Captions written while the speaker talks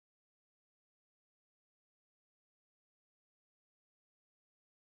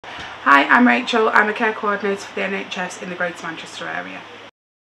Hi, I'm Rachel. I'm a care coordinator for the NHS in the Greater Manchester area.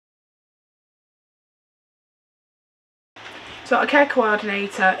 So a care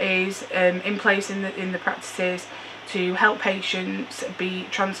coordinator is in place in the practices to help patients be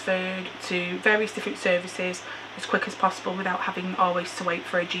transferred to various different services as quick as possible without having always to wait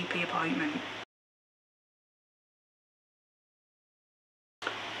for a GP appointment.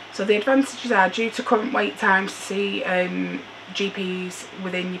 So the advantages are, due to current wait times to see GPs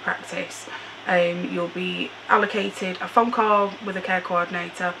within your practice, you'll be allocated a phone call with a care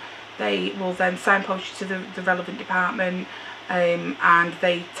coordinator. They will then signpost you to the relevant department, and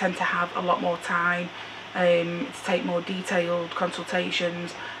they tend to have a lot more time to take more detailed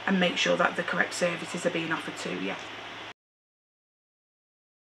consultations and make sure that the correct services are being offered to you.